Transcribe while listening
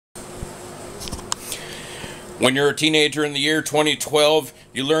When you're a teenager in the year 2012,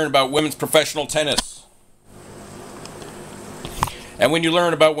 you learn about women's professional tennis. And when you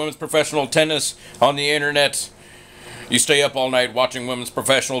learn about women's professional tennis on the internet, you stay up all night watching women's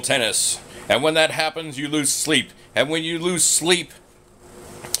professional tennis. And when that happens, you lose sleep. And when you lose sleep,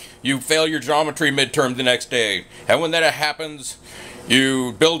 you fail your geometry midterm the next day. And when that happens,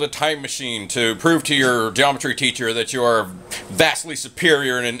 you build a time machine to prove to your geometry teacher that you are vastly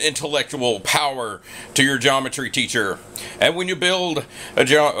superior in intellectual power to your geometry teacher. And when you build a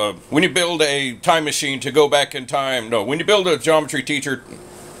time machine to go back in time, when you build a geometry teacher,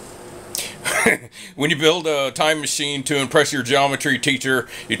 when you build a time machine to impress your geometry teacher,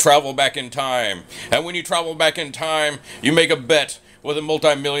 you travel back in time. And when you travel back in time, you make a bet with a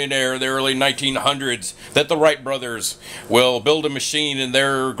multi-millionaire in the early 1900s that the Wright brothers will build a machine in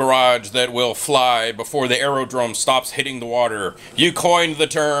their garage that will fly before the aerodrome stops hitting the water. You coined the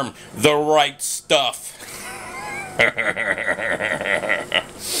term, the right stuff.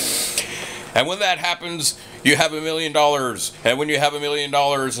 And when that happens, you have $1 million. And when you have $1 million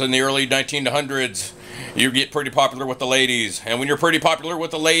in the early 1900s, you get pretty popular with the ladies. And when you're pretty popular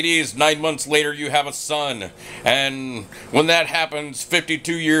with the ladies, 9 months later you have a son. And when that happens,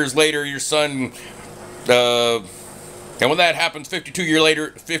 52 years later, your son... and when that happens, 52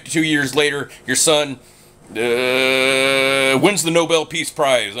 years later, your son wins the Nobel Peace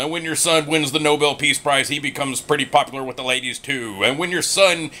Prize. And when your son wins the Nobel Peace Prize, he becomes pretty popular with the ladies too. And when your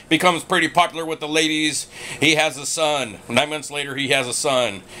son becomes pretty popular with the ladies, he has a son. 9 months later, he has a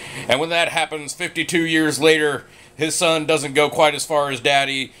son. And when that happens, 52 years later, his son doesn't go quite as far as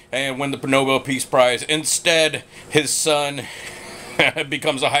daddy and win the Nobel Peace Prize. Instead, his son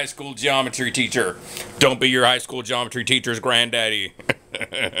becomes a high school geometry teacher. Don't be your high school geometry teacher's granddaddy.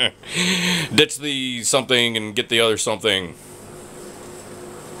 Ditch the something and get the other something.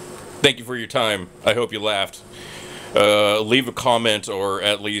 Thank you for your time. I hope you laughed. Leave a comment or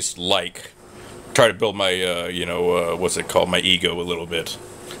at least like. Try to build my, what's it called? My ego a little bit.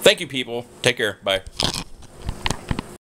 Thank you, people. Take care. Bye.